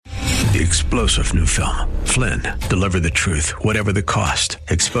The explosive new film, Flynn, deliver the truth, whatever the cost,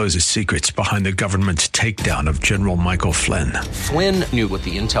 exposes secrets behind the government's takedown of General Michael Flynn. Flynn knew what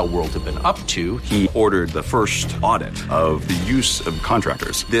the intel world had been up to. He ordered the first audit of the use of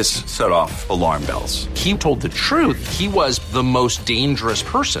contractors. This set off alarm bells. He told the truth. He was the most dangerous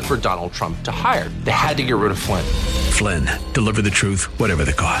person for Donald Trump to hire. They had to get rid of Flynn. Flynn, deliver the truth, whatever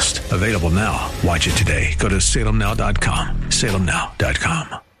the cost. Available now. Watch it today. Go to salemnow.com.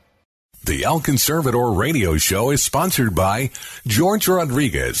 salemnow.com. The El Conservador radio show is sponsored by George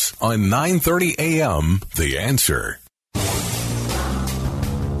Rodriguez on 9:30 a.m. The Answer.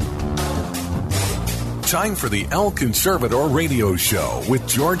 Time for the El Conservador radio show with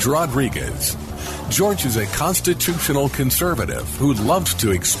George Rodriguez. George is a constitutional conservative who loves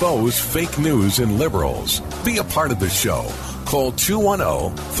to expose fake news and liberals. Be a part of the show. Call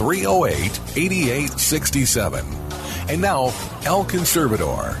 210-308-8867. And now, El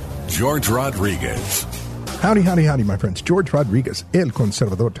Conservador, George Rodriguez. Howdy, howdy, howdy, my friends. George Rodriguez, El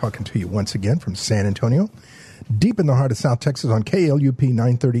Conservador, talking to you once again from San Antonio, deep in the heart of South Texas on KLUP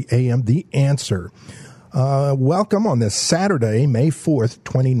 930 AM, The Answer. Welcome on this Saturday, May 4th,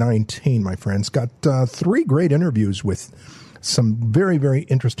 2019, my friends. Got three great interviews with some very, very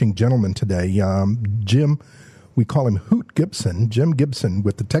interesting gentlemen today. Jim, we call him Hoot Gibson. Jim Gibson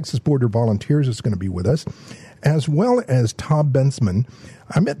with the Texas Border Volunteers is going to be with us, as well as Todd Bensman.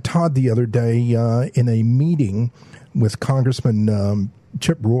 I met Todd the other day in a meeting with Congressman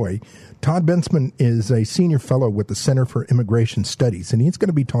Chip Roy. Todd Bensman is a senior fellow with the Center for Immigration Studies, and he's going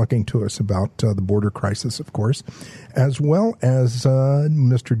to be talking to us about the border crisis, of course, as well as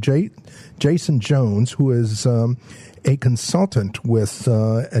Mr. Jason Jones, who is a consultant with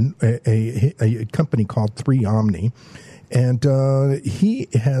a company called 3 Omni. And he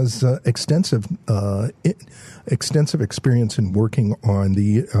has extensive experience in working on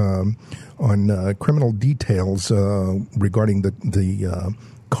the criminal details regarding the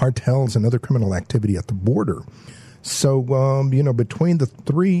cartels and other criminal activity at the border. So between the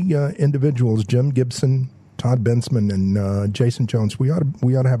three individuals, Jim Gibson, Todd Bensman, and Jason Jones, we ought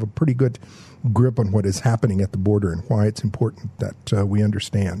to have a pretty good grip on what is happening at the border and why it's important that we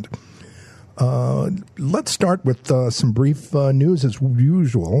understand. Let's start with some brief news as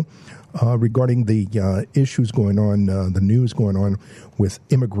usual regarding the issues going on, the news going on with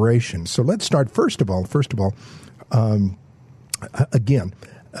immigration. So let's start first of all, again,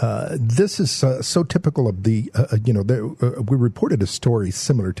 this is so typical of the, we reported a story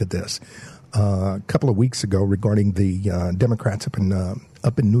similar to this a couple of weeks ago regarding the Democrats up in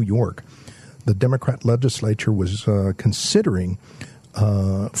New York. The Democrat legislature was considering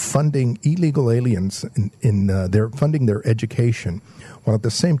funding illegal aliens in funding their education, while at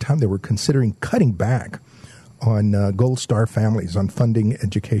the same time they were considering cutting back on Gold Star families, on funding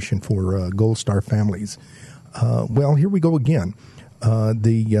education for Gold Star families. Well, here we go again.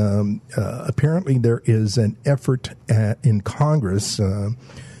 Apparently there is an effort in Congress in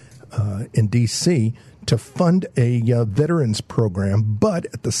D.C. to fund a veterans program, but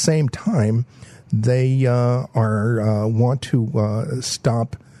at the same time they want to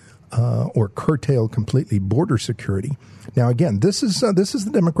stop or curtail completely border security. Now, again, this is the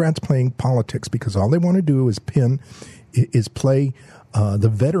Democrats playing politics, because all they want to do is play the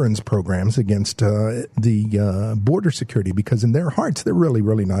veterans programs against the border security, because in their hearts they're really,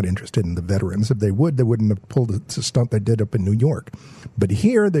 really not interested in the veterans. If they would, they wouldn't have pulled the stunt they did up in New York. But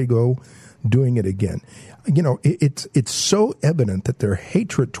here they go doing it again. It's so evident that their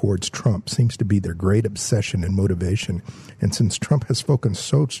hatred towards Trump seems to be their great obsession and motivation. And since Trump has spoken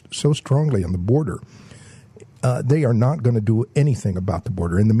so strongly on the border, they are not going to do anything about the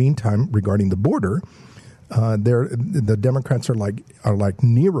border. In the meantime, regarding the border, the Democrats are like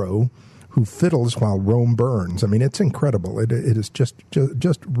Nero, who fiddles while Rome burns. I mean, it's incredible. It is just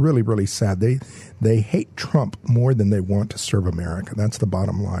really, really sad. They hate Trump more than they want to serve America. That's the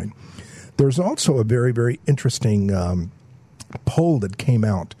bottom line. There's also a very, very interesting poll that came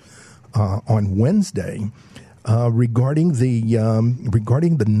out on Wednesday regarding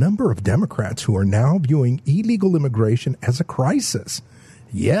the number of Democrats who are now viewing illegal immigration as a crisis.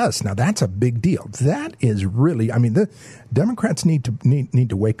 Yes, now that's a big deal. That is really, the Democrats need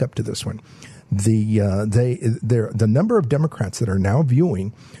to wake up to this one. The number of Democrats that are now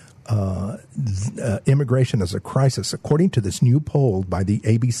viewing immigration as a crisis, according to this new poll by the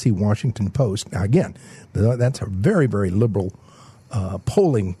ABC Washington Post. Now, again, that's a very, very liberal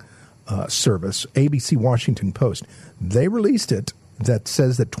polling service, ABC Washington Post. They released it that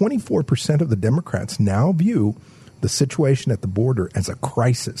says that 24% of the Democrats now view the situation at the border as a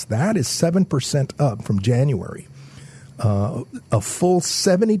crisis. That is 7% up from January. a full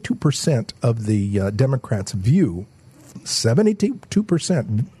 72% of the Democrats view,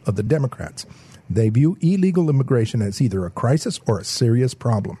 72% of the Democrats, they view illegal immigration as either a crisis or a serious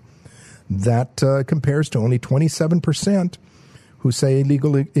problem. That compares to only 27% who say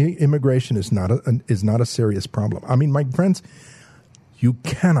illegal immigration is not a serious problem. I mean, my friends, you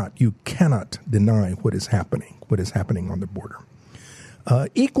cannot deny what is happening on the border.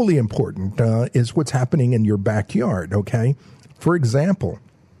 Equally important is what's happening in your backyard. Okay, for example,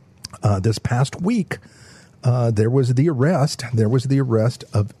 this past week there was the arrest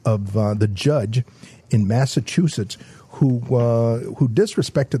of the judge in Massachusetts who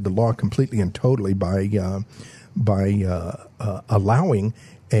disrespected the law completely and totally by allowing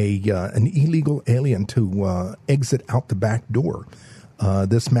an illegal alien to exit out the back door.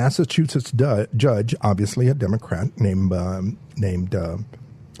 This Massachusetts judge, obviously a Democrat, named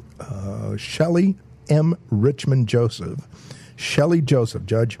Shelley M. Richmond Joseph, Shelley Joseph,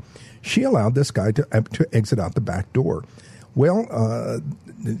 judge, she allowed this guy to exit out the back door. Well,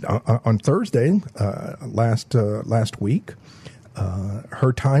 on Thursday last week,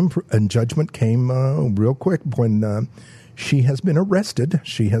 her time and judgment came real quick when she has been arrested.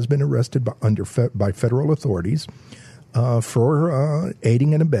 She has been arrested by federal authorities for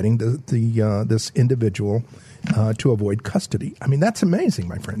aiding and abetting this individual to avoid custody. I mean, that's amazing,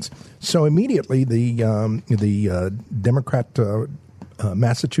 my friends. So immediately, the Democrat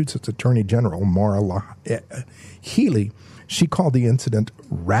Massachusetts Attorney General Maura Healey, she called the incident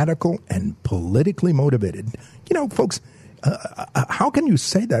radical and politically motivated. You know, folks, how can you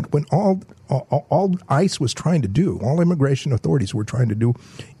say that when all ICE was trying to do, all immigration authorities were trying to do,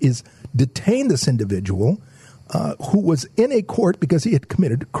 is detain this individual who was in a court because he had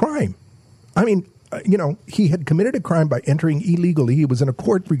committed a crime? I mean, he had committed a crime by entering illegally. He was in a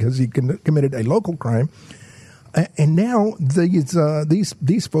court because he committed a local crime. And now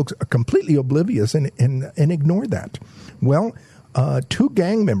these folks are completely oblivious and ignore that. Well, two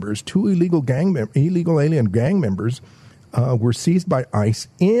illegal alien gang members were seized by ICE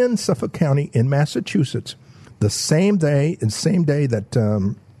in Suffolk County in Massachusetts the same day that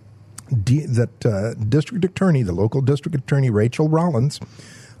district attorney, the local district attorney Rachel Rollins,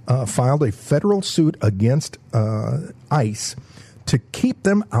 filed a federal suit against ICE to keep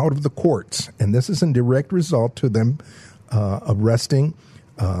them out of the courts. And this is in direct result to them arresting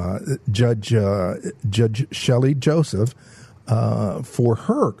Judge Shelley Joseph for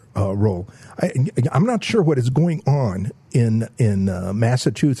her role. I'm not sure what is going on in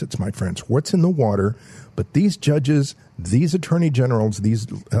Massachusetts, my friends, what's in the water, but these judges, these attorney generals,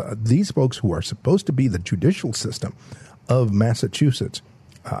 these folks who are supposed to be the judicial system of Massachusetts,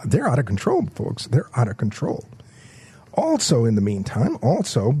 they're out of control, folks. They're out of control. Also, in the meantime,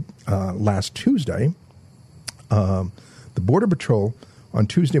 last Tuesday, the Border Patrol on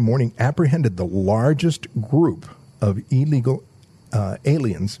Tuesday morning apprehended the largest group of illegal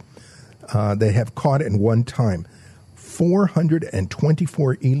aliens they have caught in one time.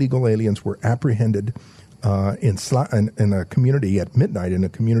 424 illegal aliens were apprehended in a community at midnight in a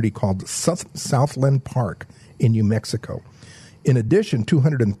community called Southland Park in New Mexico. In addition,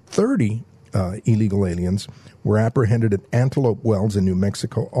 230 illegal aliens were apprehended at Antelope Wells in New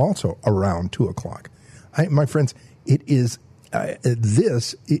Mexico, also around 2 o'clock. My friends, it's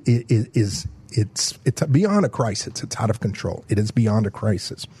beyond a crisis. It's out of control. It is beyond a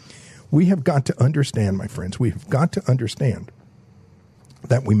crisis. We have got to understand, my friends, we have got to understand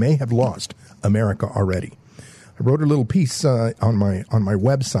that we may have lost America already. I wrote a little piece on my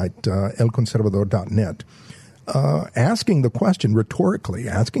website, elconservador.net, asking the question, rhetorically,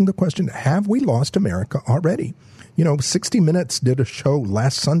 have we lost America already? 60 Minutes did a show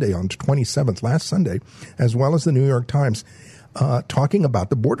last Sunday on 27th, last Sunday, as well as the New York Times, talking about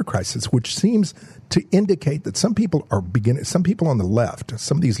the border crisis, which seems to indicate that some people on the left,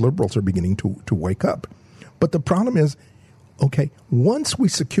 some of these liberals are beginning to wake up. But the problem is, okay, once we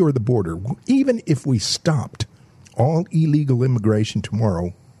secure the border, even if we stopped all illegal immigration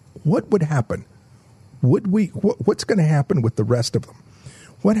tomorrow, what would happen? What's going to happen with the rest of them?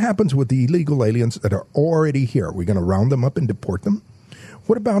 What happens with the illegal aliens that are already here? Are we going to round them up and deport them?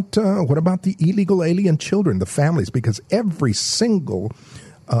 What about the illegal alien children, the families? Because every single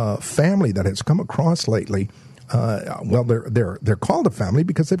family that has come across lately, they're called a family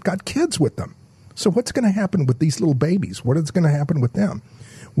because they've got kids with them. So what's going to happen with these little babies? What is going to happen with them?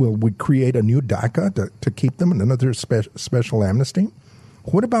 Will we create a new DACA to keep them in another special amnesty?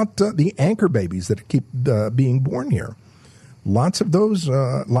 What about the anchor babies that keep being born here? Lots of those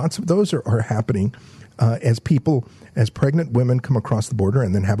are happening as pregnant women come across the border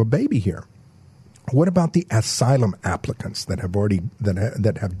and then have a baby here. What about the asylum applicants that have already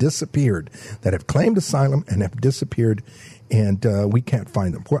that have disappeared, that have claimed asylum and have disappeared, and we can't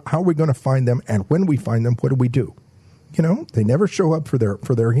find them? How are we going to find them? And when we find them, what do we do? You know, they never show up for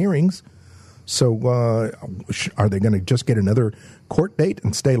their hearings. So are they going to just get another court date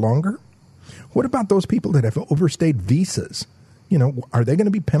and stay longer? What about those people that have overstayed visas? You know, are they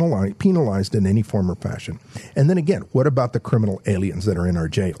going to be penalized in any form or fashion? And then again, what about the criminal aliens that are in our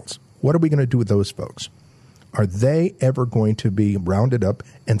jails? What are we going to do with those folks? Are they ever going to be rounded up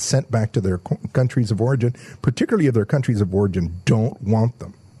and sent back to their countries of origin, particularly if their countries of origin don't want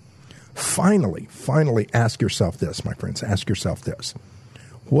them? Finally, ask yourself this, my friends. Ask yourself this.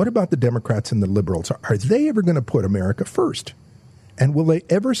 What about the Democrats and the liberals? Are they ever going to put America first? And will they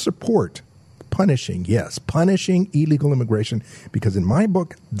ever support punishing illegal immigration? Because in my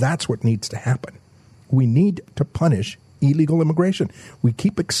book, that's what needs to happen. We need to punish illegal immigration. We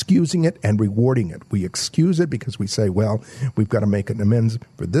keep excusing it and rewarding it. We excuse it because we say, well, we've got to make an amends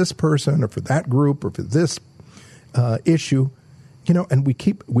for this person or for that group or for this issue, you know, and we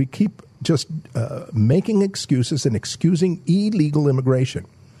keep just making excuses and excusing illegal immigration.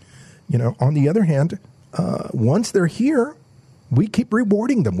 You know, on the other hand, once they're here, we keep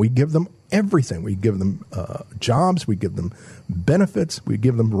rewarding them. We give them everything. We give them jobs. We give them benefits. We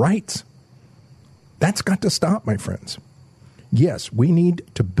give them rights. That's got to stop, my friends. Yes, we need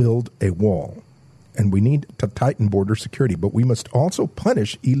to build a wall, and we need to tighten border security, but we must also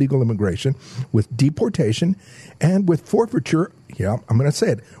punish illegal immigration with deportation and with forfeiture. Yeah, I'm going to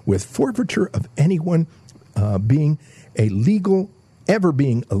say it, with forfeiture of anyone being a legal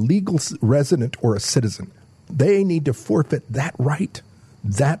resident or a citizen. They need to forfeit that right,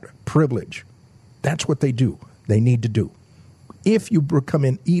 that privilege. That's what they do. They need to do. If you come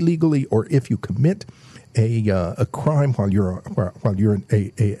in illegally, or if you commit a crime while you're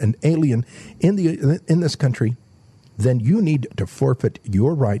an alien in this country, then you need to forfeit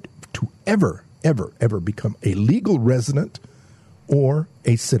your right to ever become a legal resident or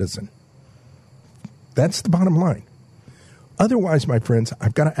a citizen. That's the bottom line. Otherwise, my friends,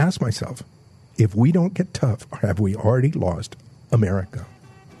 I've got to ask myself, if we don't get tough, have we already lost America?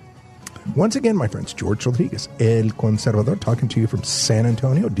 Once again, my friends, George Rodriguez, El Conservador, talking to you from San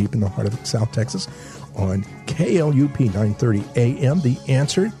Antonio, deep in the heart of South Texas, on KLUP 930 AM. The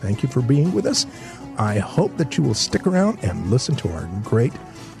Answer. Thank you for being with us. I hope that you will stick around and listen to our great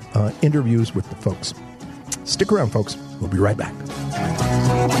interviews with the folks. Stick around, folks. We'll be right back.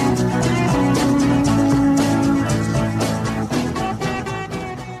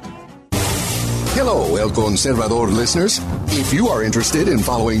 Hello, El Conservador listeners. If you are interested in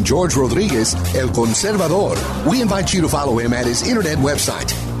following George Rodriguez, El Conservador, we invite you to follow him at his internet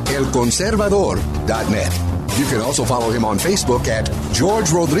website, elconservador.net. You can also follow him on Facebook at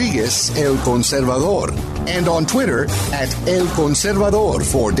George Rodriguez El Conservador and on Twitter at El Conservador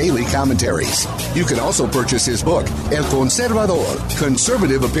for daily commentaries. You can also purchase his book, El Conservador,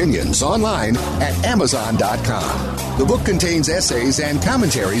 Conservative Opinions, online at Amazon.com. The book contains essays and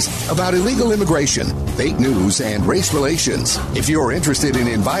commentaries about illegal immigration, fake news, and race relations. If you are interested in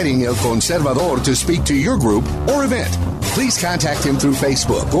inviting El Conservador to speak to your group or event, please contact him through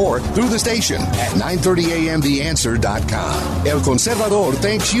Facebook or through the station at 930amtheanswer.com. El Conservador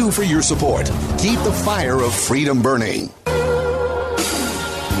thanks you for your support. Keep the fire of freedom burning.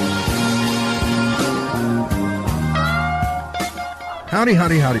 Howdy, my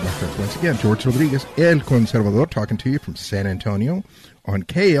friends. Once again, George Rodriguez, El Conservador, talking to you from San Antonio on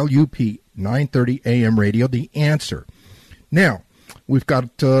KLUP 930 AM radio, The Answer. Now, we've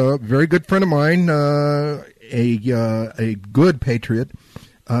got a very good friend of mine, a good patriot,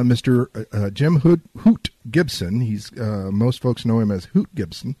 Mr. Jim Hoot Gibson. He's most folks know him as Hoot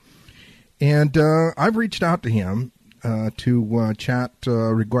Gibson. And I've reached out to him to chat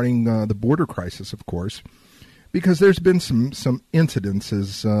regarding the border crisis, of course, because there's been some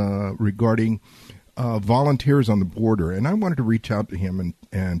incidences regarding volunteers on the border, and I wanted to reach out to him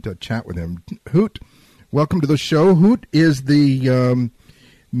and chat with him. Hoot, welcome to the show. Hoot is the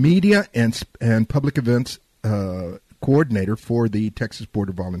media and public events coordinator for the Texas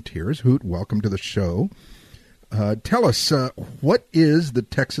Border Volunteers. Hoot, welcome to the show. Tell us, what is the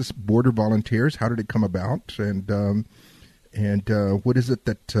Texas Border Volunteers? How did it come about, and what is it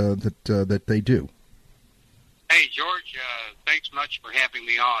that they do? Hey, George, thanks much for having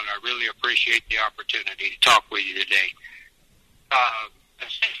me on. I really appreciate the opportunity to talk with you today.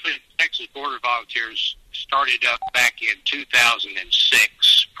 Essentially, Texas Border Volunteers started up back in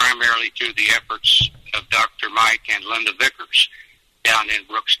 2006, primarily through the efforts of Dr. Mike and Linda Vickers down in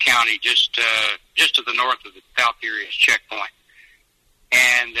Brooks County, just to the north of the Falfurrias checkpoint.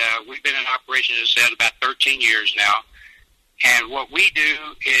 And we've been in operation, as I said, about 13 years now. And what we do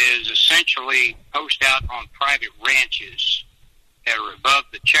is essentially post out on private ranches that are above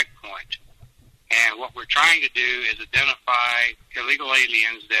the checkpoint. And what we're trying to do is identify illegal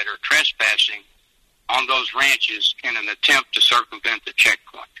aliens that are trespassing on those ranches in an attempt to circumvent the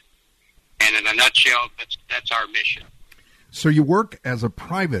checkpoint. And in a nutshell, that's our mission. So you work as a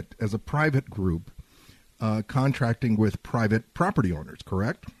private group, contracting with private property owners,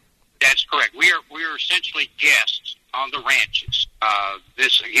 correct? That's correct. We are essentially guests on the ranches.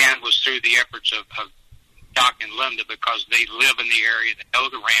 This again was through the efforts of Doc and Linda, because they live in the area, they know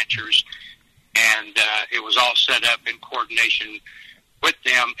the ranchers, and it was all set up in coordination with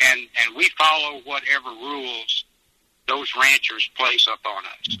them, and we follow whatever rules those ranchers place up on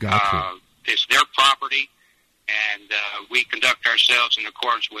us. Gotcha. It's their property, and we conduct ourselves in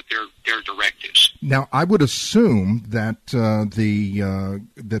accordance with their directives. Now, I would assume that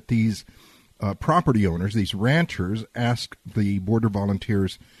that these property owners, these ranchers, asked the Border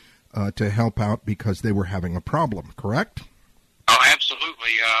Volunteers to help out because they were having a problem, correct? Oh, absolutely.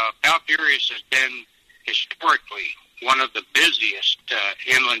 Falfurrias has been historically one of the busiest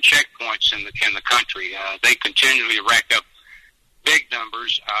inland checkpoints in the country. They continually rack up big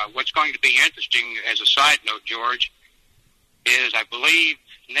numbers. What's going to be interesting, as a side note, George, is I believe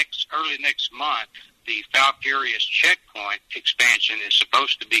early next month, the Falfurrias checkpoint expansion is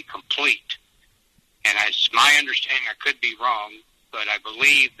supposed to be complete. And it's my understanding, I could be wrong, but I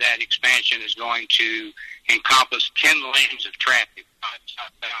believe that expansion is going to encompass 10 lanes of traffic, 5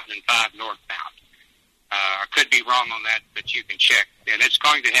 southbound and 5 northbound. I could be wrong on that, but you can check. And it's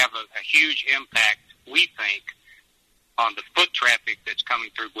going to have a huge impact, we think, on the foot traffic that's coming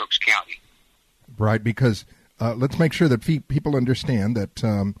through Brooks County. Right, because let's make sure that people understand that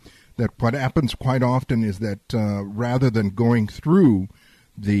that what happens quite often is that rather than going through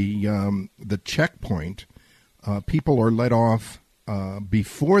the checkpoint, people are let off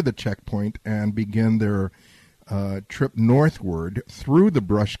before the checkpoint and begin their trip northward through the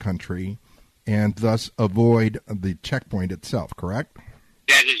brush country, and thus avoid the checkpoint itself, correct?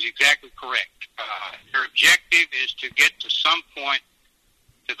 That is exactly correct. Their objective is to get to some point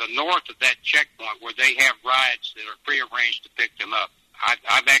to the north of that checkpoint where they have rides that are prearranged to pick them up.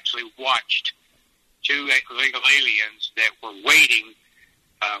 I've actually watched 2 illegal aliens that were waiting.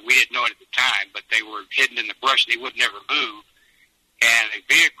 We didn't know it at the time, but they were hidden in the brush. They would never move. And a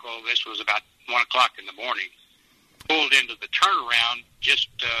vehicle, this was about 1 o'clock in the morning, pulled into the turnaround just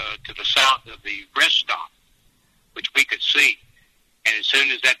to the south of the rest stop, which we could see. And as soon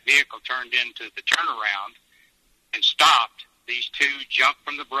as that vehicle turned into the turnaround and stopped, these 2 jumped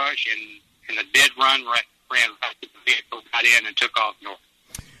from the brush and in a dead run ran right to the vehicle, got in, and took off north.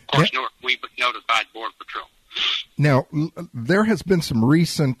 Of course, north, we notified Border Patrol. Now, there has been some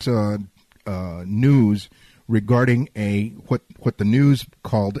recent news regarding what the news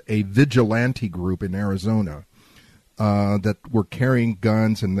called a vigilante group in Arizona that were carrying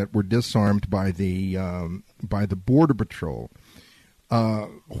guns and that were disarmed by the Border Patrol.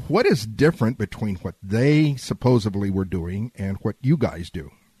 What is different between what they supposedly were doing and what you guys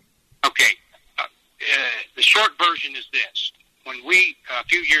do? Okay. The short version is this. When we, a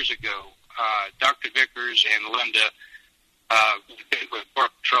few years ago, Dr. Vickers and Linda with Border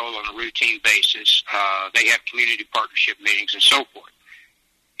Patrol on a routine basis, they have community partnership meetings and so forth.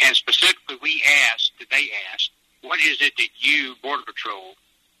 And specifically, they asked, what is it that you, Border Patrol,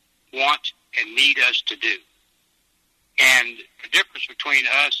 want and need us to do? And the difference between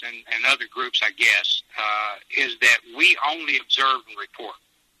us and other groups, I guess, is that we only observe and report.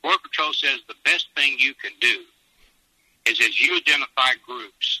 Border Patrol says the best thing you can do is, as you identify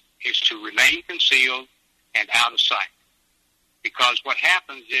groups, is to remain concealed and out of sight. Because what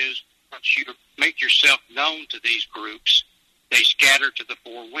happens is, once you make yourself known to these groups, they scatter to the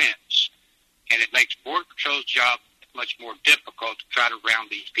 4 winds. And it makes Border Patrol's job much more difficult to try to round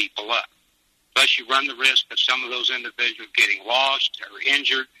these people up. Plus, you run the risk of some of those individuals getting lost or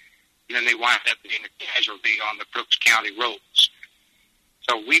injured, and then they wind up being a casualty on the Brooks County roads.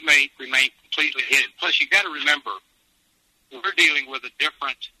 So we may remain completely hidden. Plus, you got to remember, we're dealing with a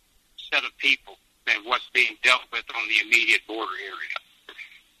different set of people than what's being dealt with on the immediate border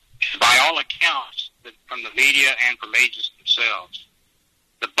area. By all accounts, from the media and from agents themselves,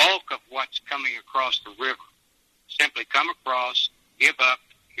 the bulk of what's coming across the river simply come across, give up,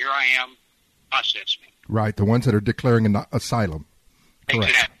 here I am, process me. Right, the ones that are declaring an asylum. Correct.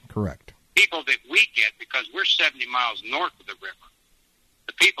 Exactly. Correct. People that we get, because we're 70 miles north of the river,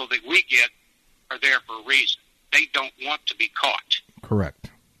 the people that we get are there for a reason. They don't want to be caught. Correct.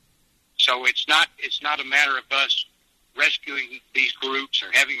 So it's not a matter of us rescuing these groups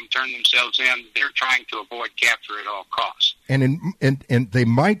or having them turn themselves in. They're trying to avoid capture at all costs. And they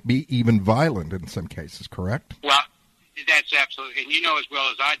might be even violent in some cases, correct? Well, that's absolutely, and you know as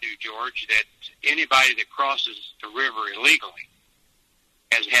well as I do, George, that anybody that crosses the river illegally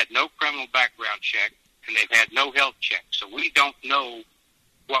has had no criminal background check, and they've had no health check. So we don't know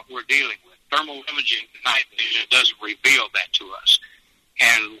what we're dealing with. Thermal imaging, the night vision, doesn't reveal that to us.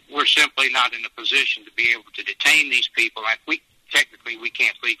 And we're simply not in a position to be able to detain these people. Technically, we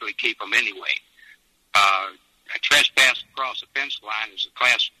can't legally keep them anyway. A trespass across a fence line is a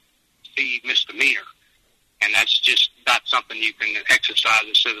Class C misdemeanor. And that's just not something you can exercise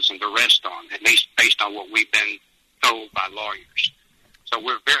a citizen's arrest on, at least based on what we've been told by lawyers. So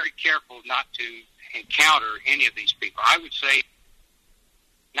we're very careful not to encounter any of these people. I would say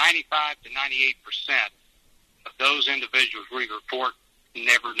 95 to 98% of those individuals we report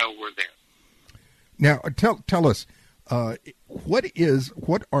never know we're there. Now, tell us, what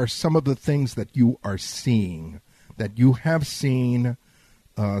are some of the things that you are seeing, that you have seen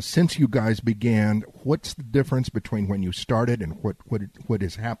since you guys began? What's the difference between when you started and what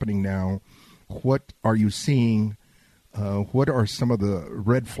is happening now? What are you seeing? What are some of the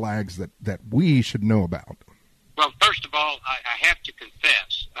red flags that we should know about? Well, first of all, I have to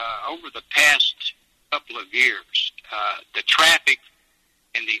confess, over the past couple of years, the traffic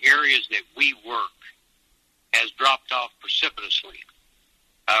in the areas that we work has dropped off precipitously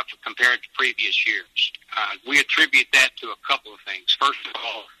compared to previous years. We attribute that to a couple of things. First of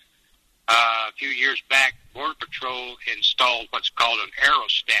all, a few years back, Border Patrol installed what's called an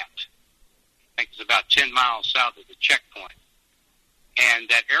aerostat. I think it's about 10 miles south of the checkpoint. And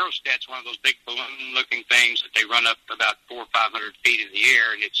that aerostat's one of those big balloon-looking things that they run up about 400 or 500 feet in the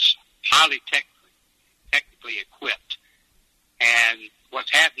air, and it's highly technically equipped. And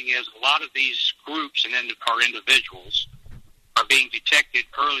what's happening is a lot of these groups and or individuals are being detected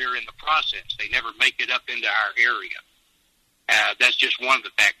earlier in the process. They never make it up into our area. That's just one of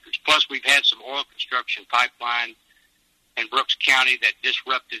the factors. Plus, we've had some oil construction pipeline in Brooks County that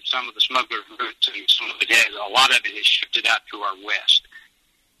disrupted some of the smuggler routes, and a lot of it has shifted out to our west.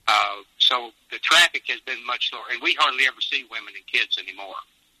 So the traffic has been much slower, and we hardly ever see women and kids anymore.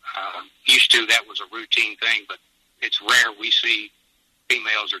 Used to, that was a routine thing, but it's rare we see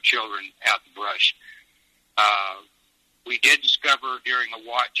females or children out in the brush. We did discover during a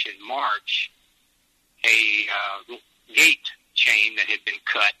watch in March a gate chain that had been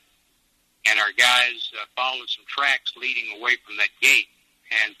cut, and our guys followed some tracks leading away from that gate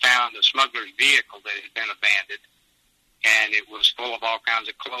and found a smuggler's vehicle that had been abandoned, and it was full of all kinds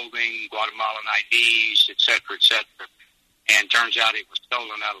of clothing, Guatemalan IDs, et cetera, and turns out it was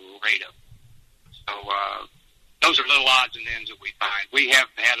stolen out of Laredo. So those are little odds and ends that we find. We have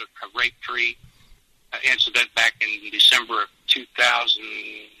had a rape tree incident back in December of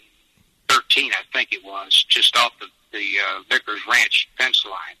 2013, I think it was, just off the Vickers Ranch fence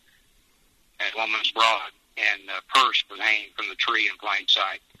line. A woman's bra and purse was hanging from the tree in plain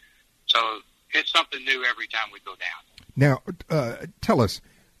sight. So it's something new every time we go down. Now, tell us,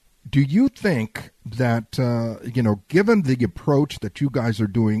 do you think that, given the approach that you guys are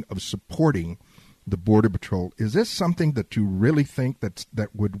doing of supporting the Border Patrol, is this something that you really think that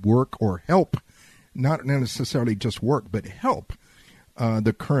would work or help, not necessarily just work, but help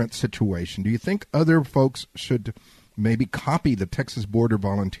the current situation? Do you think other folks should maybe copy the Texas Border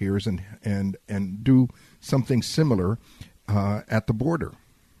Volunteers and do something similar at the border?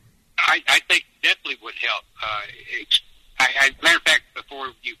 I think definitely would help. Matter of fact,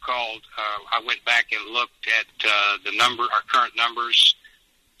 before you called, I went back and looked at our current numbers.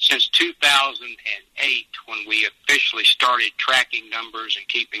 Since 2008, when we officially started tracking numbers and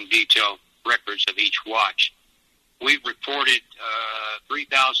keeping detailed records of each watch, we've reported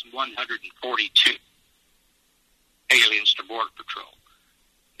 3,142 aliens to Border Patrol.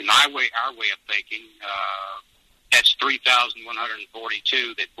 In our way of thinking, that's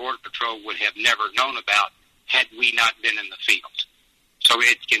 3,142 that Border Patrol would have never known about had we not been in the field. So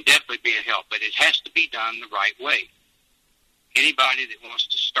it can definitely be a help, but it has to be done the right way. Anybody that wants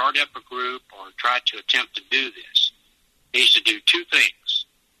to start up a group or try to attempt to do this needs to do two things.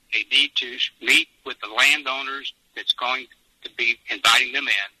 They need to meet with the landowners that's going to be inviting them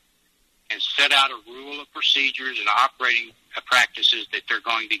in and set out a rule of procedures and operating practices that they're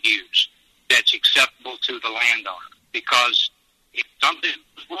going to use that's acceptable to the landowner. Because if something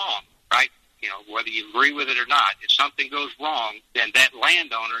goes wrong, right, whether you agree with it or not, if something goes wrong, then that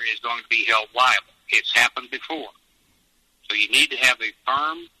landowner is going to be held liable. It's happened before. So you need to have a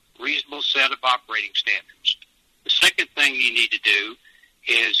firm, reasonable set of operating standards. The second thing you need to do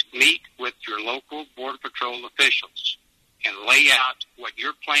is meet with your local Border Patrol officials and lay out what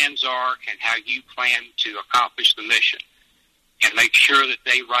your plans are and how you plan to accomplish the mission, and make sure that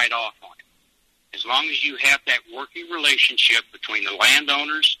they write off on it. As long as you have that working relationship between the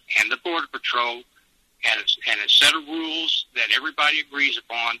landowners and the Border Patrol and a set of rules that everybody agrees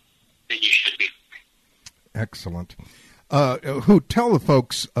upon, then you should be fine. Excellent. Tell the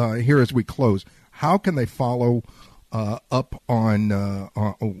folks here as we close, how can they follow up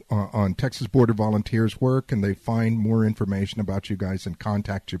on Texas Border Volunteers work? Can they find more information about you guys and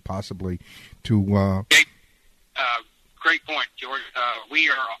contact you possibly to? Okay. Great point, George. We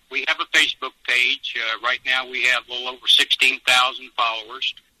have a Facebook page. Right now we have a little over 16,000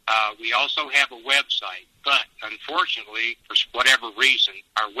 followers. We also have a website, but unfortunately, for whatever reason,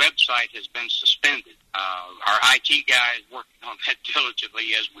 our website has been suspended. Our IT guy is working on that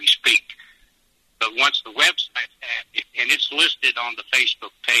diligently as we speak. But once the website's and it's listed on the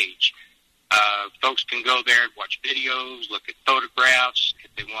Facebook page, folks can go there and watch videos, look at photographs.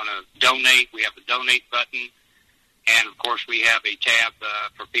 If they want to donate, we have a donate button. And, of course, we have a tab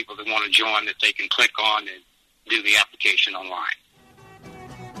for people that want to join that they can click on and do the application online.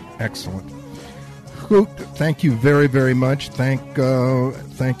 Excellent. Hoot, thank you very, very much. Thank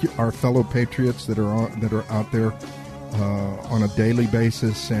you, our fellow patriots that are out there on a daily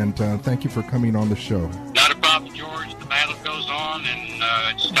basis, and thank you for coming on the show. Not a problem, George. The battle goes on, and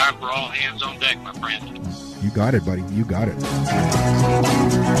it's time for all hands on deck, my friend. You got it, buddy. You got it.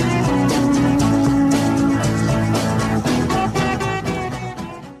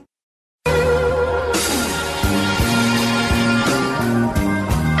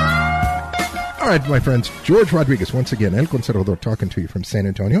 All right, my friends, George Rodriguez, once again, El Conservador, talking to you from San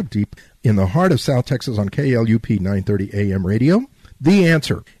Antonio, deep in the heart of South Texas on KLUP 930 AM radio, The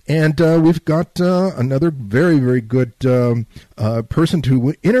Answer. And we've got another very, very good person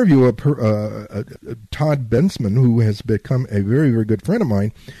to interview, Todd Bensman, who has become a very, very good friend of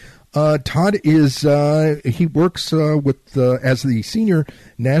mine. Todd is, he works with as the Senior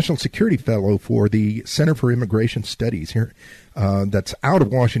National Security Fellow for the Center for Immigration Studies here. That's out of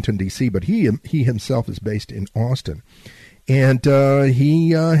Washington, D.C., but he himself is based in Austin. And he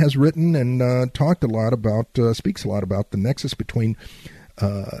has written and talked a lot about, speaks a lot about the nexus between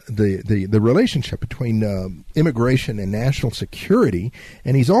the relationship between immigration and national security.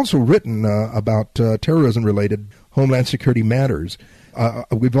 And he's also written about terrorism-related Homeland Security matters.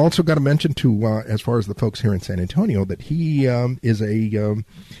 We've also got to mention, too, as far as the folks here in San Antonio, that he is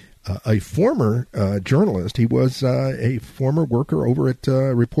a former journalist. He was a former reporter over at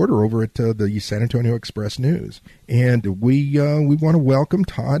the San Antonio Express News. And we want to welcome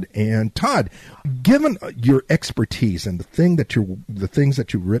Todd. And Todd, given your expertise and the things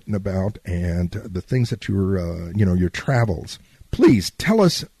that you've written about and the things that your travels, please tell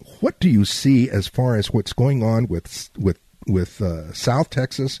us, what do you see as far as what's going on with South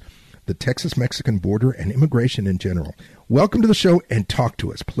Texas, the Texas-Mexican border, and immigration in general? Welcome to the show, and talk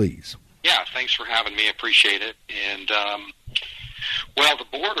to us, please. Yeah, thanks for having me. Appreciate it. And, well, the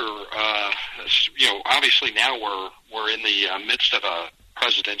border, obviously now we're in the midst of a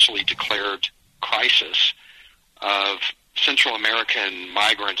presidentially declared crisis of Central American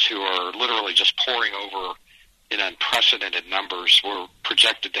migrants who are literally just pouring over in unprecedented numbers. We're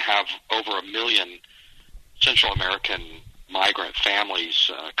projected to have over 1 million Central American migrant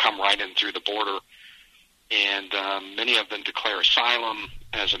families come right in through the border, and many of them declare asylum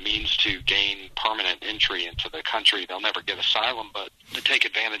as a means to gain permanent entry into the country. They'll never get asylum, but to take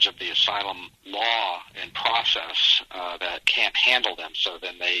advantage of the asylum law and process that can't handle them, so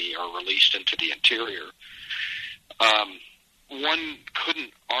then they are released into the interior. One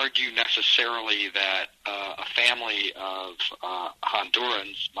couldn't argue necessarily that a family of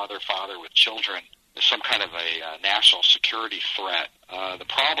Hondurans, mother, father with children, is some kind of a national security threat. The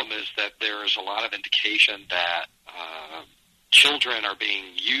problem is that there is a lot of indication that children are being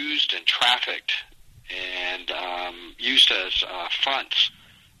used and trafficked and used as fronts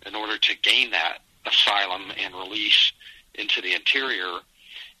in order to gain that asylum and release into the interior.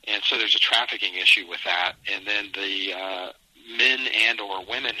 And so there's a trafficking issue with that. And then the men and or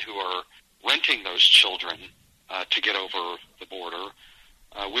women who are renting those children to get over the border,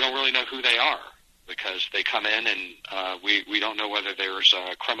 we don't really know who they are, because they come in and we don't know whether there's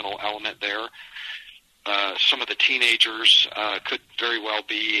a criminal element there. Some of the teenagers could very well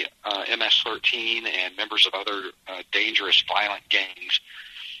be MS-13 and members of other dangerous, violent gangs.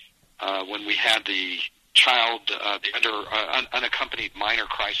 When we had the unaccompanied minor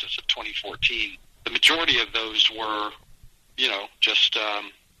crisis of 2014, the majority of those were, just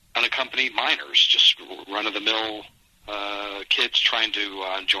unaccompanied minors, just run-of-the-mill kids trying to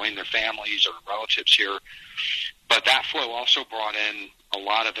join their families or relatives here. But that flow also brought in a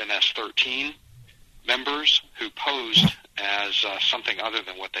lot of MS-13 members who posed as something other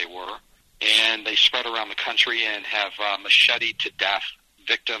than what they were, and they spread around the country and have macheted to death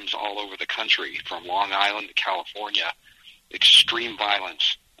victims all over the country, from Long Island to California. Extreme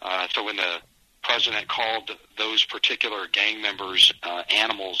violence. So when the president called those particular gang members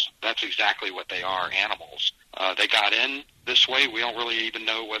animals, that's exactly what they are, animals. They got in this way. We don't really even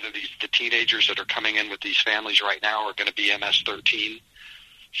know whether the teenagers that are coming in with these families right now are going to be MS-13.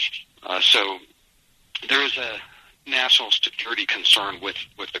 So there is a national security concern with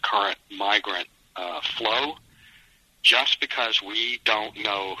the current migrant flow, just because we don't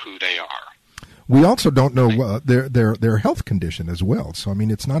know who they are. We also don't know their health condition as well. So, I mean,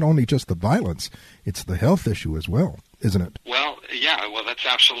 it's not only just the violence, it's the health issue as well, isn't it? Well, yeah, that's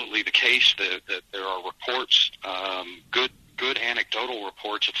absolutely the case. That there are reports, good anecdotal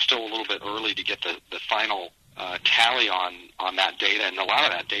reports. It's still a little bit early to get the final tally on that data, and a lot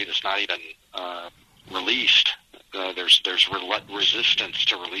of that data is not even released. There's resistance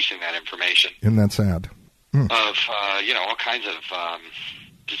to releasing that information. Isn't that sad? Of all kinds of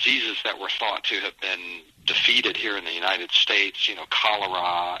diseases that were thought to have been defeated here in the United States,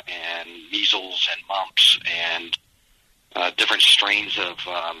 cholera and measles and mumps and different strains of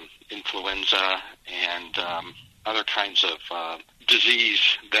influenza and other kinds of disease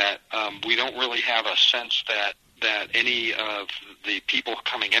that we don't really have a sense that any of the people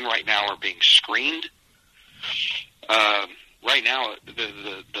coming in right now are being screened. Right now,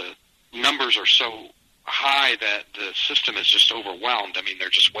 the numbers are so high that the system is just overwhelmed. I mean, they're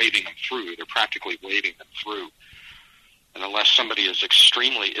just waving them through. They're practically waving them through. And unless somebody is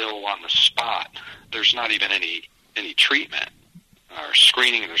extremely ill on the spot, there's not even any treatment or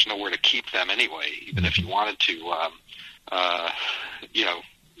screening. There's nowhere to keep them anyway, even if you wanted to,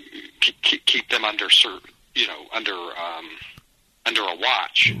 keep them under a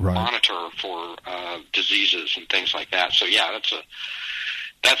watch, right. Monitor for diseases and things like that. So yeah,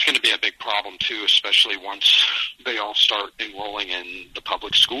 that's going to be a big problem too, especially once they all start enrolling in the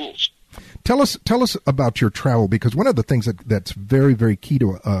public schools. Tell us about your travel, because one of the things that's very, very key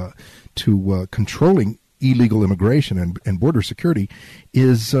to controlling illegal immigration and border security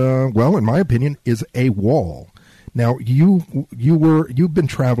is, in my opinion, is a wall. Now, you've been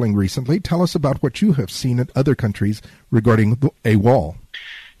traveling recently. Tell us about what you have seen in other countries regarding a wall.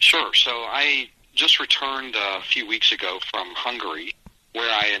 Sure. So I just returned a few weeks ago from Hungary, where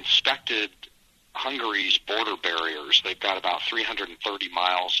I inspected Hungary's border barriers. They've got about 330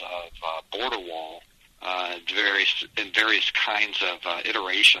 miles of border wall in various kinds of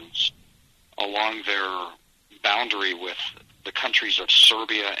iterations along their boundary with the countries of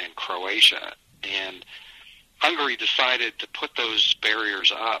Serbia and Croatia. And Hungary decided to put those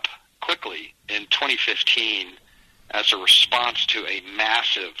barriers up quickly in 2015 as a response to a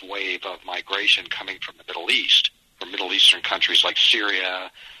massive wave of migration coming from the Middle East, from Middle Eastern countries like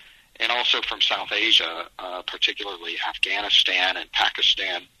Syria, and also from South Asia, particularly Afghanistan and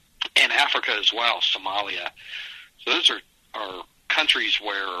Pakistan, and Africa as well, Somalia. So those are countries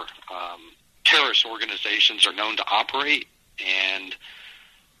where terrorist organizations are known to operate, and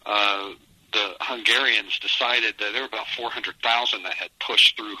the Hungarians decided that there were about 400,000 that had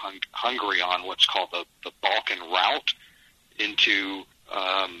pushed through Hungary on what's called the Balkan route into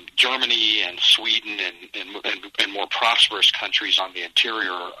Germany and Sweden and more prosperous countries on the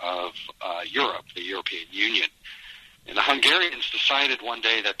interior of Europe, the European Union. And the Hungarians decided one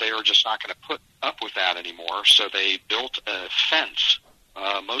day that they were just not going to put up with that anymore, so they built a fence,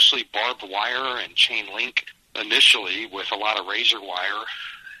 mostly barbed wire and chain link initially, with a lot of razor wire.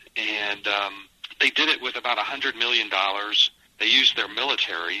 And they did it with about $100 million. They used their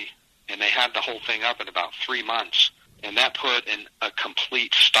military, and they had the whole thing up in about 3 months. And that put in a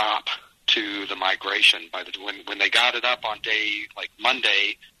complete stop to the migration. When they got it up on day like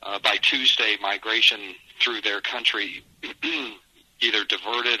Monday, by Tuesday, migration through their country either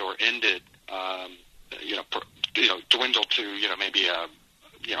diverted or ended. Dwindled to maybe a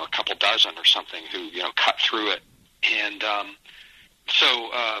couple dozen or something who cut through it. And so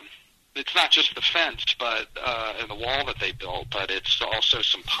it's not just the fence, but and the wall that they built, but it's also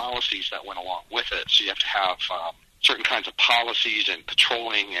some policies that went along with it. So you have to have certain kinds of policies and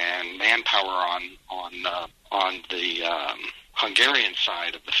patrolling and manpower on the Hungarian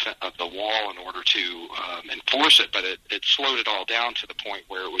side of the wall in order to enforce it. But it slowed it all down to the point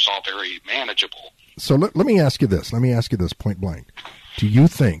where it was all very manageable. So let me ask you this. Let me ask you this point blank. Do you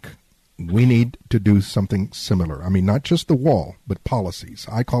think we need to do something similar? I mean, not just the wall, but policies.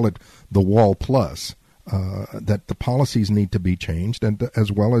 I call it the wall plus, that the policies need to be changed, and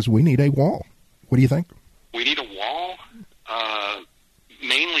as well as we need a wall. What do you think? We need a wall.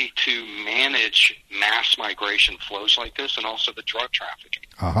 mainly to manage mass migration flows like this, and also the drug trafficking.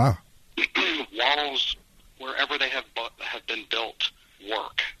 Walls, wherever they have been built,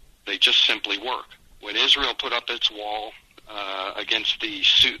 work. They just simply work. When Israel put up its wall against the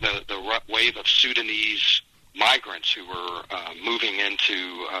wave of Sudanese migrants who were moving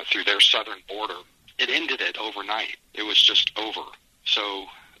into through their southern border, it ended it overnight. It was just over. So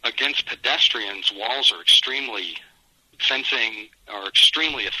against pedestrians, walls are fencing are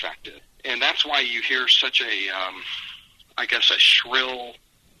extremely effective. And that's why you hear such a shrill,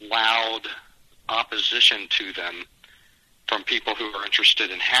 loud opposition to them from people who are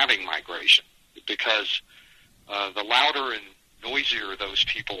interested in having migration. Because the louder and noisier those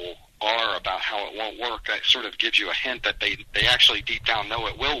people are about how it won't work, that sort of gives you a hint that they actually deep down know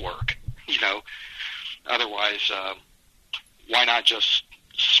it will work. Otherwise, why not just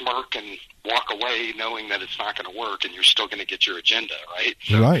smirk and walk away knowing that it's not going to work and you're still going to get your agenda, right?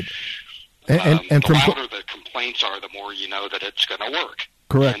 So, right. And the louder the complaints are, the more you know that it's going to work.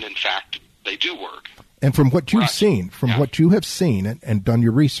 Correct. And in fact, they do work. And from what you've seen, what you have seen and done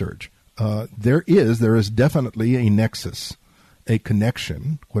your research, there is definitely a nexus, a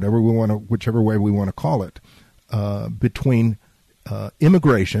connection, whichever way we want to call it, between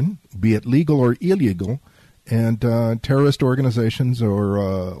immigration, be it legal or illegal, and terrorist organizations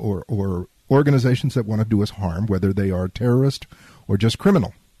or organizations that want to do us harm, whether they are terrorist or just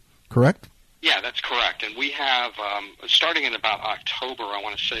criminal. Correct? Yeah, that's correct. And we have, starting in about October, I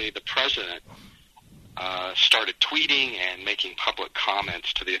want to say the president started tweeting and making public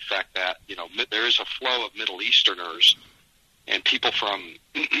comments to the effect that, there is a flow of Middle Easterners and people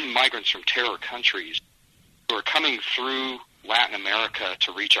migrants from terror countries who are coming through Latin America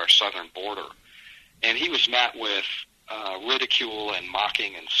to reach our southern border. And he was met with ridicule and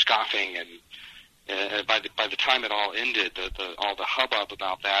mocking and scoffing, and by the time it all ended, all the hubbub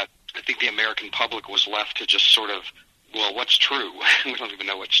about that, I think the American public was left to just sort of, well, what's true? We don't even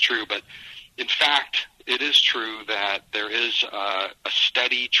know what's true, but in fact, it is true that there is a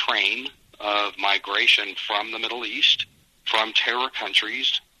steady train of migration from the Middle East, from terror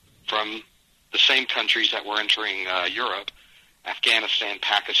countries, from the same countries that were entering Europe, Afghanistan,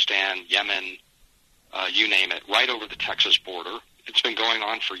 Pakistan, Yemen, you name it, right over the Texas border. It's been going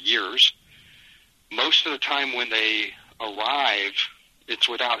on for years. Most of the time when they arrive, it's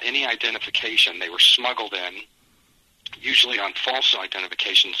without any identification. They were smuggled in, usually on false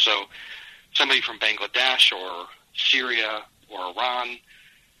identification. So somebody from Bangladesh or Syria or Iran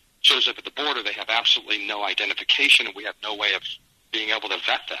shows up at the border. They have absolutely no identification, and we have no way of being able to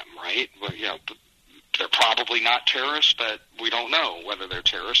vet them, right? Well, they're probably not terrorists, but we don't know whether they're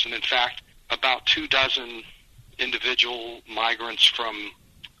terrorists. And in fact, about 24 individual migrants from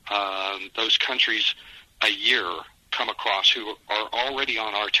those countries a year come across who are already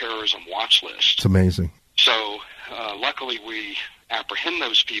on our terrorism watch list. It's amazing. So luckily we apprehend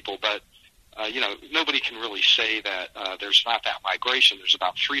those people, but nobody can really say that there's not that migration. There's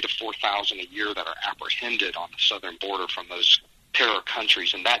about 3,000 to 4,000 a year that are apprehended on the southern border from those terror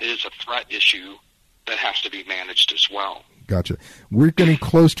countries, and that is a threat issue that has to be managed as well. Gotcha. We're getting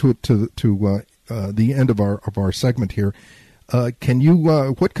close to the end of our segment here. Can you?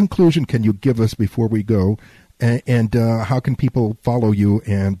 What conclusion can you give us before we go? And how can people follow you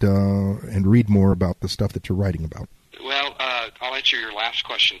and read more about the stuff that you're writing about? Well, I'll answer your last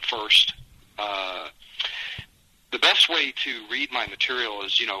question first. The best way to read my material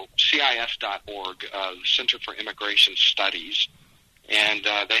is, CIS.org, the Center for Immigration Studies, and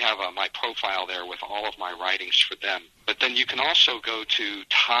they have my profile there with all of my writings for them. But then you can also go to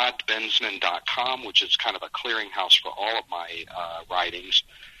toddbensman.com, which is kind of a clearinghouse for all of my writings,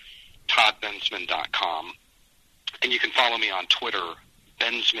 toddbensman.com. And you can follow me on Twitter.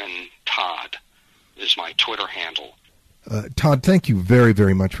 Bensman Todd is my Twitter handle. Todd, thank you very,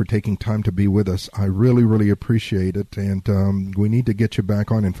 very much for taking time to be with us. I really, really appreciate it, and we need to get you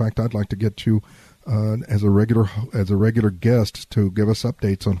back on. In fact, I'd like to get you as a regular guest to give us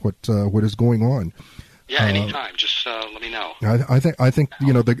updates on what is going on. Yeah, anytime. Just let me know. I think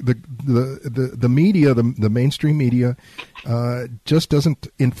the media, the mainstream media, just doesn't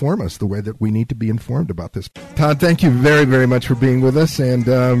inform us the way that we need to be informed about this. Todd, thank you very, very much for being with us,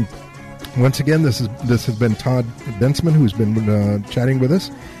 and once again, this has been Todd Bensman, who's been chatting with us,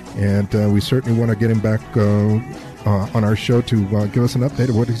 and we certainly want to get him back on our show to give us an update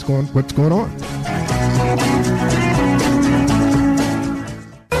of what's going on.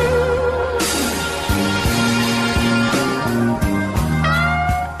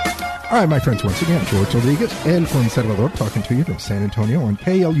 All right, my friends, once again, George Rodriguez, El Conservador, talking to you from San Antonio on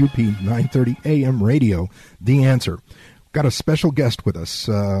KLUP 930 AM radio, The Answer. got a special guest with us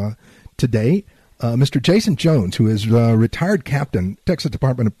today, Mr. Jason Jones, who is a retired captain, Texas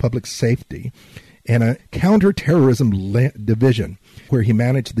Department of Public Safety, and a counterterrorism division, where he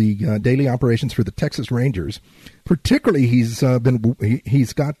managed the daily operations for the Texas Rangers. Particularly, he's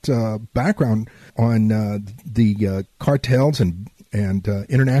got background on the cartels and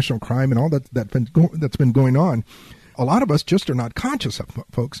international crime and all that's been going on. A lot of us just are not conscious of,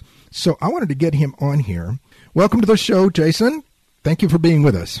 folks. So I wanted to get him on here. Welcome to the show, Jason. Thank you for being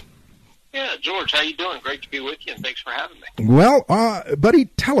with us. Yeah, George, how you doing? Great to be with you, and thanks for having me. Well, buddy,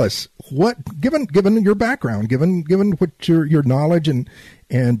 tell us given your background, given what your knowledge and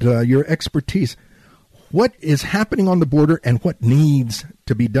your expertise, what is happening on the border and what needs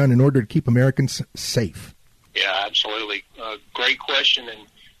to be done in order to keep Americans safe? Yeah, absolutely. Great question, and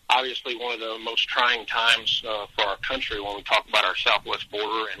obviously one of the most trying times for our country when we talk about our southwest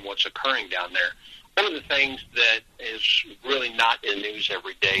border and what's occurring down there. One of the things that is really not in the news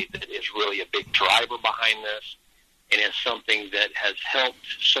every day that is really a big driver behind this and is something that has helped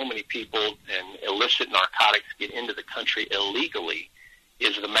so many people and illicit narcotics get into the country illegally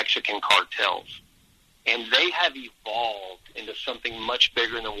is the Mexican cartels. And they have evolved into something much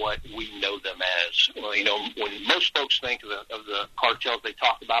bigger than what we know them as. Well, when most folks think of the cartels, they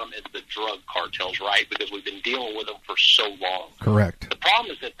talk about them as the drug cartels, right? Because we've been dealing with them for so long. Correct. The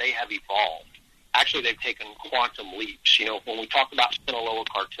problem is that they have evolved. Actually, they've taken quantum leaps. When we talk about Sinaloa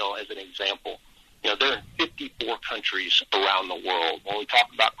cartel as an example, they're in 54 countries around the world. When we talk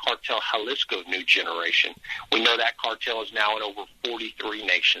about Cartel Jalisco New Generation, we know that cartel is now in over 43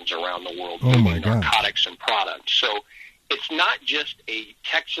 nations around the world moving narcotics and products. So it's not just a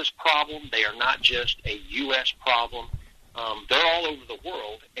Texas problem. They are not just a U.S. problem. They're all over the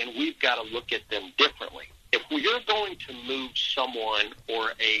world, and we've got to look at them differently. If you're going to move someone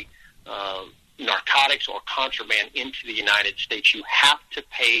or a narcotics or contraband into the United States, you have to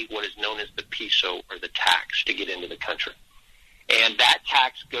pay what is known as the peso or the tax to get into the country. And that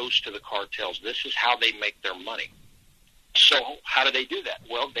tax goes to the cartels. This is how they make their money. So how do they do that?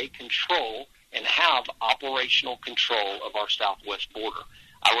 Well, they control and have operational control of our southwest border.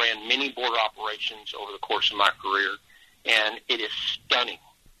 I ran many border operations over the course of my career, and it is stunning.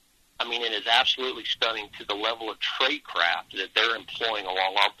 I mean, it is absolutely stunning to the level of tradecraft that they're employing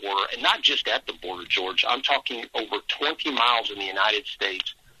along our border, and not just at the border, George. I'm talking over 20 miles in the United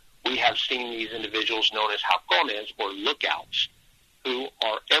States. We have seen these individuals known as halcones or lookouts who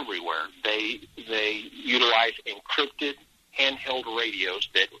are everywhere. They utilize encrypted handheld radios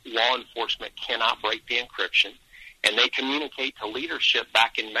that law enforcement cannot break the encryption, and they communicate to leadership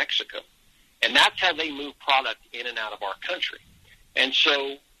back in Mexico. And that's how they move product in and out of our country. And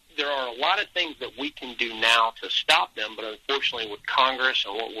so there are a lot of things that we can do now to stop them, but unfortunately with Congress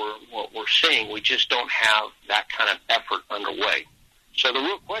and what we're seeing, we just don't have that kind of effort underway. So the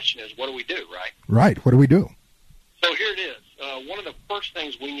real question is, what do we do, right? Right. What do we do? So here it is. One of the first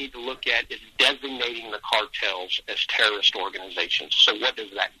things we need to look at is designating the cartels as terrorist organizations. So what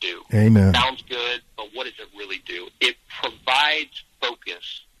does that do? Amen. Sounds good, but what does it really do? It provides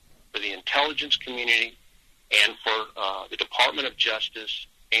focus for the intelligence community and for the Department of Justice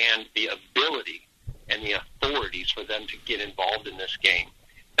and the ability and the authorities for them to get involved in this game.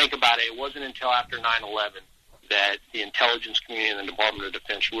 Think about it. It wasn't until after 9/11 that the intelligence community and the Department of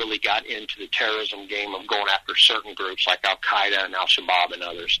Defense really got into the terrorism game of going after certain groups like Al-Qaeda and Al-Shabaab and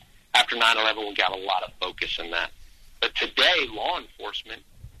others. After 9/11, we got a lot of focus in that. But today, law enforcement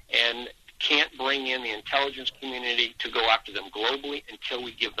can't bring in the intelligence community to go after them globally until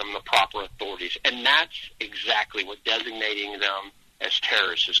we give them the proper authorities. And that's exactly what designating them as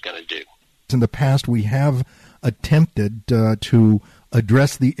terrorists is going to do. In the past, we have attempted to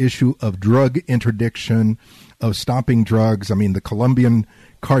address the issue of drug interdiction, of stopping drugs. I mean, the Colombian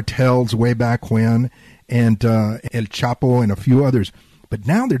cartels way back when, and El Chapo and a few others. But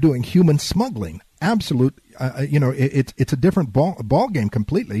now they're doing human smuggling. Absolute, it's a different ball game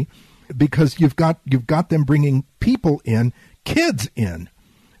completely, because you've got them bringing people in, kids in.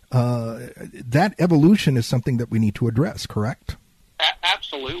 That evolution is something that we need to address. Correct?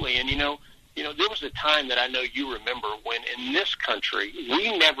 Absolutely. And, there was a time that I know you remember when in this country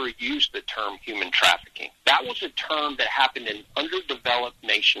we never used the term human trafficking. That was a term that happened in underdeveloped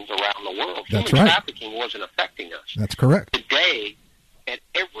nations around the world. That's human right. trafficking wasn't affecting us. That's correct. Today, at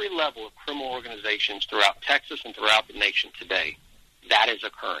every level of criminal organizations throughout Texas and throughout the nation today, that is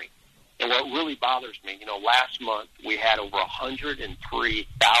occurring. And what really bothers me, last month we had over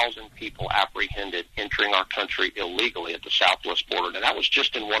 103,000 people apprehended entering our country illegally at the southwest border. And that was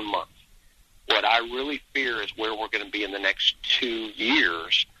just in 1 month. What I really fear is where we're going to be in the next 2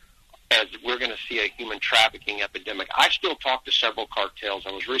 years as we're going to see a human trafficking epidemic. I still talk to several cartels.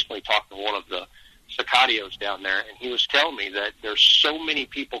 I was recently talking to one of the Sicarios down there, and he was telling me that there's so many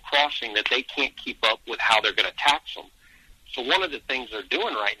people crossing that they can't keep up with how they're going to tax them. So one of the things they're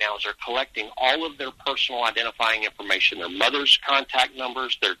doing right now is they're collecting all of their personal identifying information, their mother's contact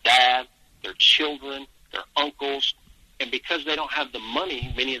numbers, their dad, their children, their uncles, and because they don't have the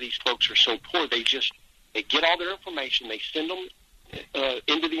money, many of these folks are so poor, they get all their information, they send them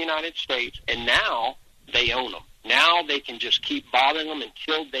into the United States, and now they own them. Now they can just keep bothering them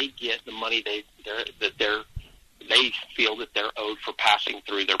until they get the money they feel that they're owed for passing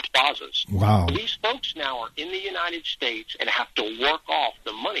through their plazas. Wow. So these folks now are in the United States and have to work off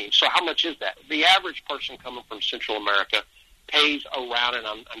the money. So how much is that? The average person coming from Central America pays around, and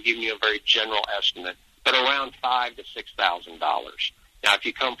I'm giving you a very general estimate, but around $5,000 to $6,000. Now, if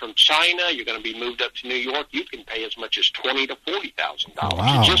you come from China, you're going to be moved up to New York. You can pay as much as $20,000 to $40,000.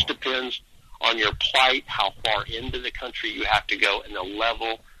 Wow. It just depends on your plight, how far into the country you have to go, and the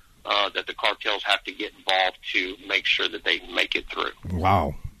level that the cartels have to get involved to make sure that they make it through.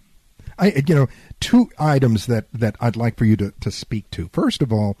 Wow. Two items that I'd like for you to speak to. First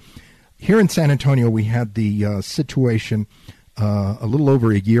of all, here in San Antonio, we had the situation a little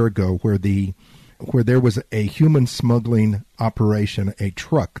over a year ago where there was a human smuggling operation, a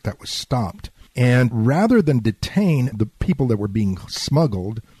truck that was stopped. And rather than detain the people that were being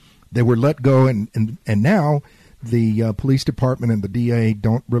smuggled, they were let go, and now the police department and the DA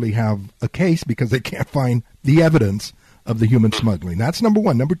don't really have a case because they can't find the evidence of the human smuggling. That's number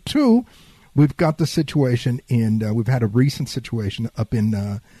one. Number two, we've got the situation we've had a recent situation up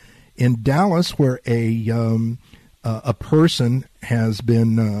in Dallas where a person has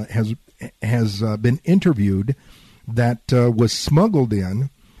been interviewed that was smuggled in.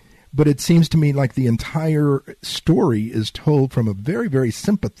 But it seems to me like the entire story is told from a very, very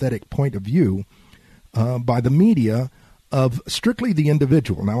sympathetic point of view by the media of strictly the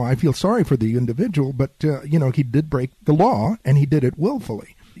individual. Now, I feel sorry for the individual, but, he did break the law, and he did it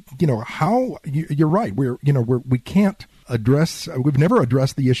willfully. You're right. We can't address, we've never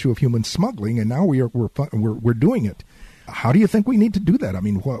addressed the issue of human smuggling, and now we're doing it. How do you think we need to do that? I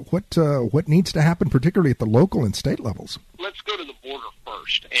mean, what needs to happen, particularly at the local and state levels? Let's go to the border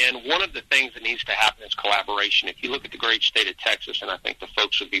first. And one of the things that needs to happen is collaboration. If you look at the great state of Texas, and I think the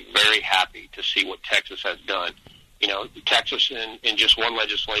folks would be very happy to see what Texas has done. Texas in just one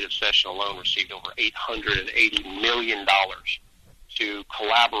legislative session alone received over $880 million to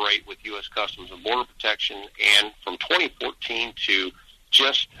collaborate with U.S. Customs and Border Protection. And from 2014 to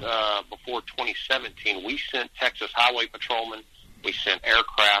just before 2017, we sent Texas Highway Patrolmen, we sent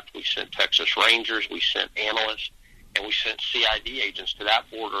aircraft, we sent Texas Rangers, we sent analysts, and we sent CID agents to that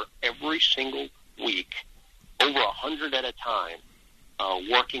border every single week, over 100 at a time,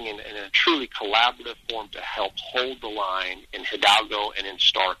 working in a truly collaborative form to help hold the line in Hidalgo and in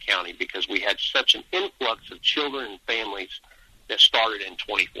Starr County, because we had such an influx of children and families that started in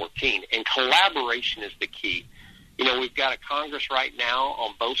 2014. And collaboration is the key. We've got a Congress right now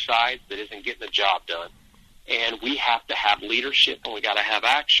on both sides that isn't getting the job done. And we have to have leadership, and we got to have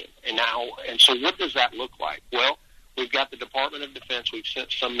action. And so what does that look like? Well, we've got the Department of Defense. We've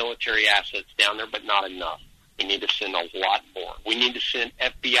sent some military assets down there, but not enough. We need to send a lot more. We need to send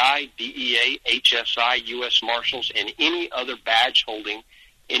FBI, DEA, HSI, U.S. Marshals, and any other badge-holding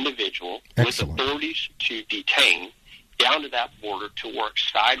individual Excellent. with authorities to detain down to that border to work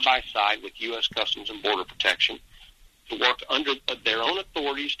side by side with U.S. Customs and Border Protection, to work under their own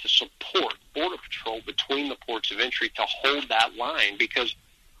authorities to support Border Patrol between the ports of entry to hold that line. Because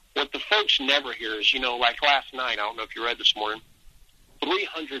what the folks never hear is, like last night, I don't know if you read this morning,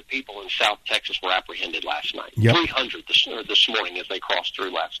 300 people in South Texas were apprehended last night. Yep. 300 this morning as they crossed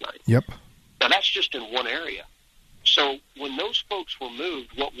through last night. Yep. Now, that's just in one area. So when those folks were moved,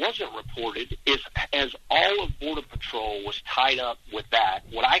 what wasn't reported is as all of Border Patrol was tied up with that,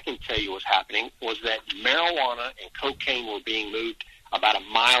 what I can tell you was happening was that marijuana and cocaine were being moved about a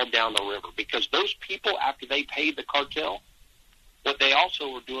mile down the river, because those people, after they paid the cartel, what they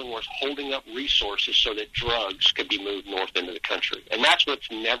also were doing was holding up resources so that drugs could be moved north into the country. And that's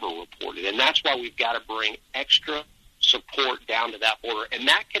what's never reported. And that's why we've got to bring extra support down to that border. And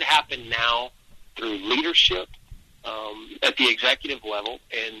that could happen now through leadership at the executive level,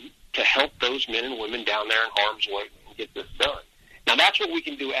 and to help those men and women down there in harm's way and get this done. Now, that's what we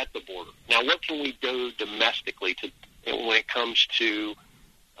can do at the border. Now, what can we do domestically when it comes to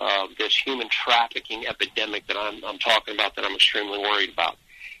this human trafficking epidemic that I'm talking about, that I'm extremely worried about?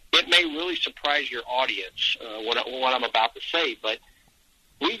 It may really surprise your audience what I'm about to say, but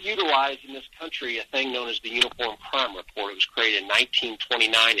we utilize utilize in this country a thing known as the Uniform Crime Report. It was created in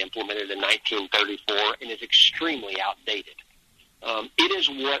 1929, implemented in 1934, and is extremely outdated. It is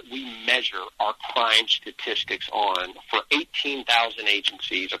what we measure our crime statistics on for 18,000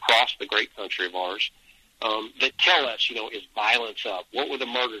 agencies across the great country of ours that tell us, is violence up? What were the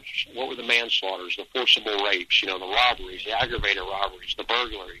murders? What were the manslaughters, the forcible rapes, the robberies, the aggravated robberies, the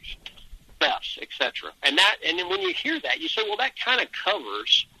burglaries, thefts, etc. And then when you hear that, you say, well, that kind of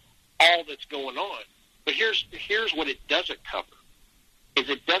covers all that's going on. But here's what it doesn't cover, is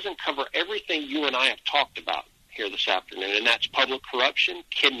it doesn't cover everything you and I have talked about here this afternoon, and that's public corruption,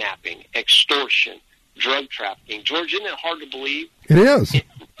 kidnapping, extortion, drug trafficking. George, isn't it hard to believe? It is.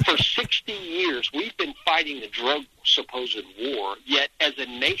 For 60 years, we've been fighting the drug supposed war, yet as a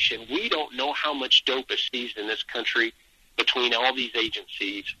nation, we don't know how much dope is seized in this country between all these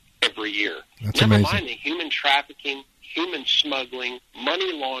agencies every year. That's Never amazing. mind the human trafficking, human smuggling,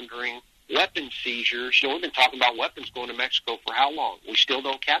 money laundering, weapon seizures. We've been talking about weapons going to Mexico for how long? We still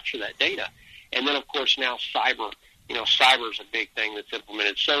don't capture that data. And then, of course, now cyber. Cyber is a big thing that's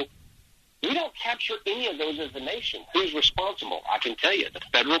implemented. So we don't capture any of those as a nation. Who's responsible? I can tell you, the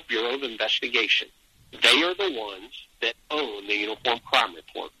Federal Bureau of Investigation. They are the ones that own the Uniform Crime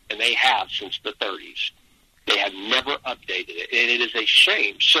Report, and they have since the 30s. They have never updated it, and it is a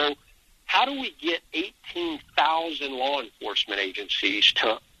shame. So how do we get 18,000 law enforcement agencies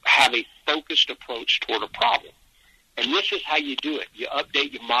to have a focused approach toward a problem? And this is how you do it. You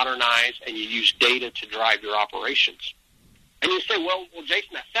update, you modernize, and you use data to drive your operations. And you say, well,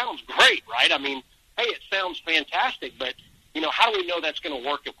 Jason, that sounds great, right? I mean, hey, it sounds fantastic, but, how do we know that's going to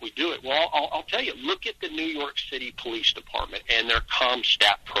work if we do it? Well, I'll tell you, look at the New York City Police Department and their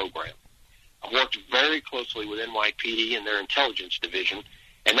ComStat program. I've worked very closely with NYPD and their intelligence division,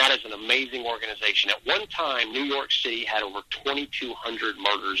 and that is an amazing organization. At one time, New York City had over 2,200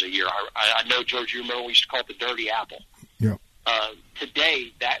 murders a year. I know, George, you remember we used to call it the Dirty Apple. Yeah.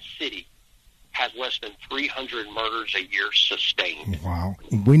 Today, that city has less than 300 murders a year sustained. Wow.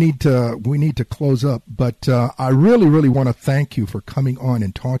 We need to close up, but I really, really want to thank you for coming on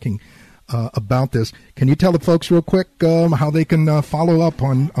and talking about this. Can you tell the folks real quick how they can follow up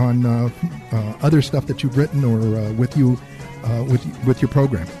on other stuff that you've written or with you with your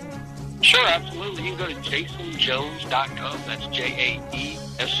program? Sure, absolutely. You can go to jasonjones.com. That's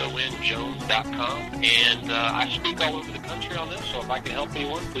JAESON Jones.com. And I speak all over the country on this, so if I can help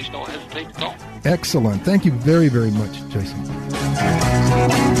anyone, please don't hesitate to call. Excellent. Thank you very, very much, Jason.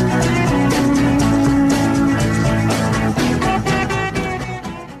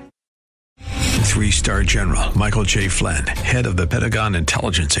 Three-star General Michael J. Flynn, head of the Pentagon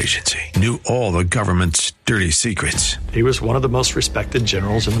Intelligence Agency, knew all the government's dirty secrets. He was one of the most respected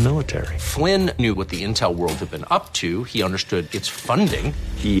generals in the military. Flynn knew what the intel world had been up to. He understood its funding.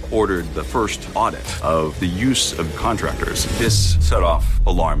 He ordered the first audit of the use of contractors. This set off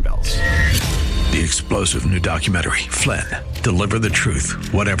alarm bells. The explosive new documentary, Flynn, Deliver the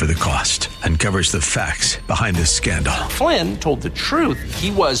Truth, Whatever the Cost, uncovers the facts behind this scandal. Flynn told the truth.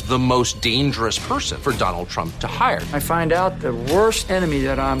 He was the most dangerous person for Donald Trump to hire. I find out the worst enemy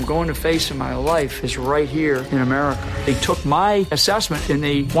that I'm going to face in my life is right here in America. They took my assessment and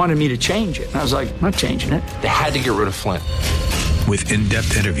they wanted me to change it. And I was like, I'm not changing it. They had to get rid of Flynn. With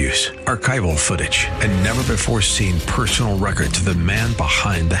in-depth interviews, archival footage, and never-before-seen personal records of the man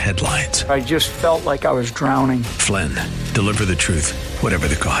behind the headlines. I just felt like I was drowning. Flynn, Deliver the Truth, Whatever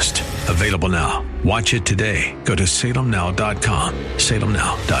the Cost. Available now. Watch it today. Go to salemnow.com.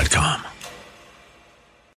 salemnow.com.